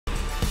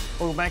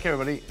Welcome back,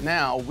 everybody.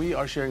 Now we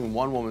are sharing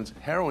one woman's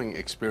harrowing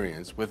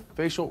experience with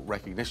facial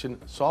recognition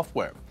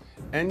software.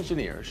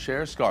 Engineer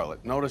Cher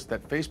Scarlett noticed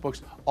that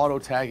Facebook's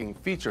auto-tagging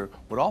feature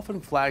would often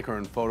flag her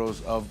in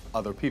photos of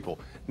other people,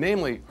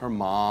 namely her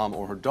mom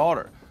or her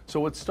daughter. So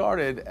what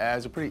started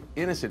as a pretty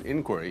innocent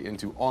inquiry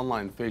into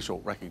online facial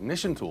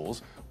recognition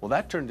tools, well,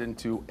 that turned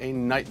into a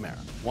nightmare.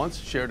 Once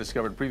Cher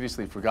discovered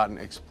previously forgotten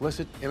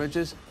explicit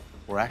images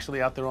were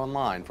actually out there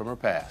online from her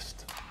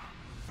past.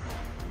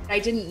 I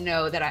didn't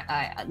know that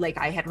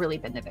I had really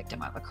been the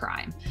victim of a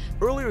crime.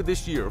 Earlier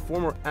this year,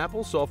 former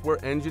Apple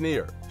software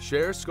engineer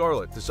Cher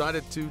Scarlett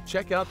decided to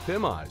check out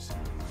PimEyes.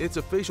 It's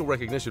a facial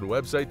recognition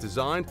website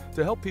designed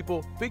to help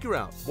people figure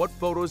out what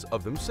photos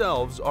of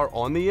themselves are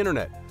on the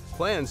internet.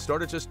 Plans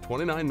start at just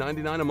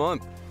 $29.99 a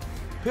month.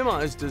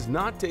 PimEyes does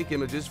not take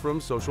images from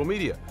social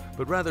media,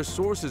 but rather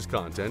sources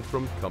content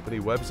from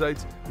company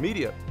websites,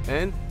 media,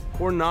 and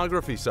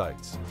pornography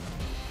sites.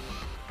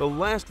 The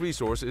last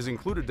resource is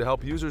included to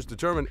help users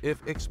determine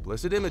if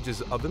explicit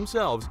images of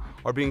themselves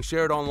are being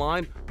shared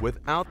online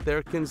without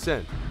their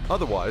consent,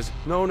 otherwise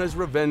known as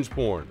revenge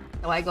porn.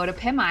 So I go to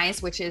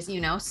PimEyes, which is,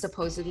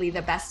 supposedly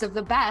the best of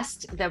the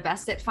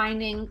best at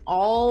finding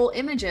all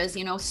images,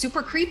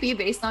 super creepy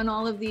based on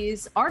all of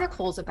these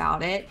articles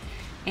about it.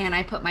 And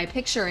I put my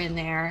picture in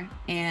there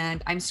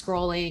and I'm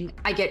scrolling.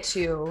 I get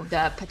to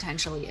the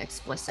potentially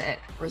explicit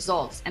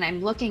results and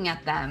I'm looking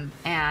at them,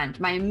 and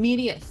my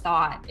immediate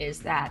thought is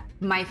that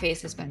my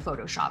face has been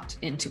photoshopped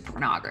into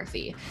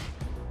pornography.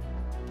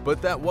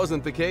 But that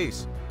wasn't the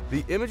case.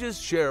 The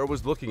images Cher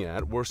was looking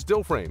at were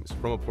still frames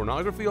from a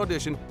pornography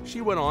audition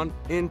she went on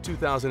in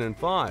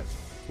 2005,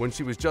 when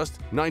she was just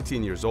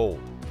 19 years old.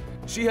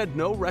 She had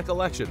no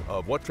recollection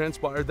of what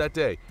transpired that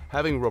day,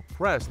 having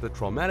repressed the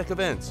traumatic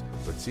events,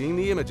 but seeing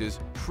the images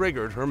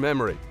triggered her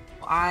memory.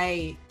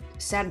 I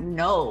said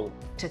no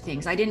to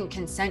things. I didn't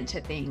consent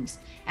to things.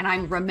 And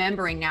I'm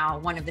remembering now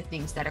one of the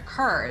things that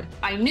occurred.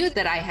 I knew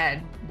that I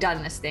had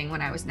done this thing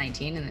when I was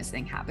 19 and this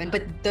thing happened,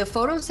 but the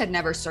photos had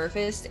never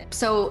surfaced.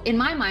 So in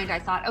my mind, I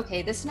thought,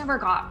 okay, this never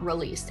got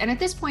released. And at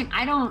this point,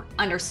 I don't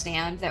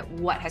understand that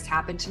what has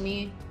happened to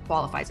me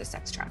qualifies as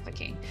sex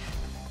trafficking.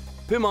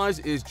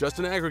 PimEyes is just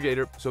an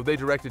aggregator, so they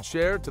directed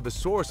Cher to the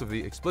source of the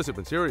explicit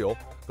material.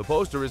 The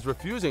poster is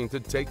refusing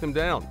to take them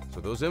down, so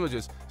those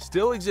images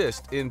still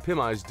exist in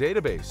PimEyes'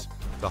 database.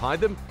 To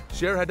hide them,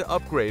 Cher had to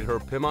upgrade her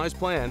PimEyes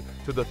plan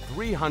to the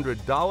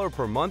 $300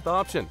 per month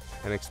option,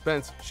 an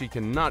expense she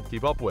cannot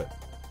keep up with.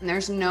 And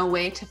there's no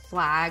way to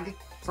flag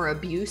for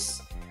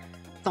abuse.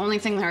 The only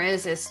thing there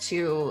is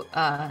to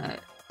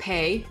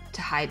pay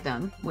to hide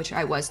them, which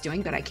I was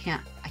doing, but I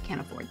can't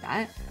afford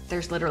that.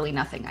 There's literally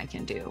nothing I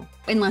can do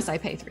unless I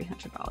pay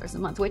 $300 a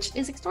month, which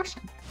is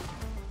extortion.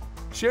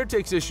 Cher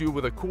takes issue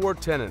with a core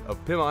tenet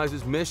of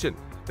PimEyes' mission,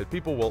 that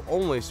people will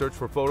only search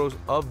for photos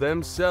of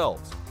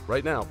themselves.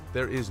 Right now,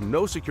 there is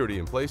no security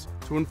in place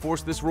to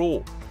enforce this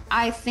rule.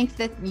 I think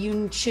that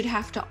you should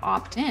have to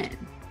opt in.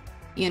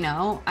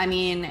 I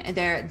mean,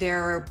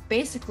 they're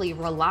basically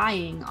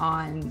relying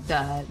on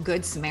the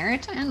Good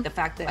Samaritan, the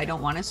fact that I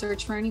don't want to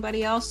search for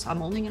anybody else.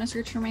 I'm only going to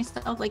search for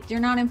myself. Like, you're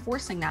not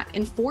enforcing that.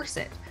 Enforce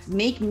it.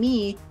 Make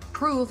me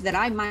prove that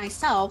I'm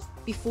myself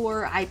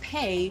before I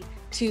pay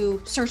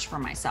to search for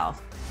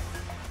myself.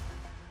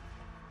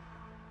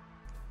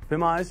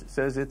 PimEyes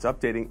says it's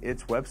updating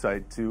its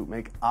website to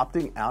make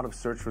opting out of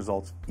search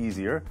results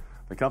easier.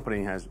 The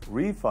company has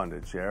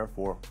refunded Cher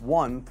for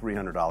one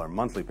 $300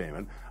 monthly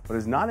payment, but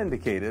has not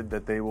indicated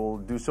that they will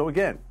do so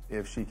again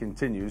if she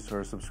continues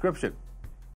her subscription.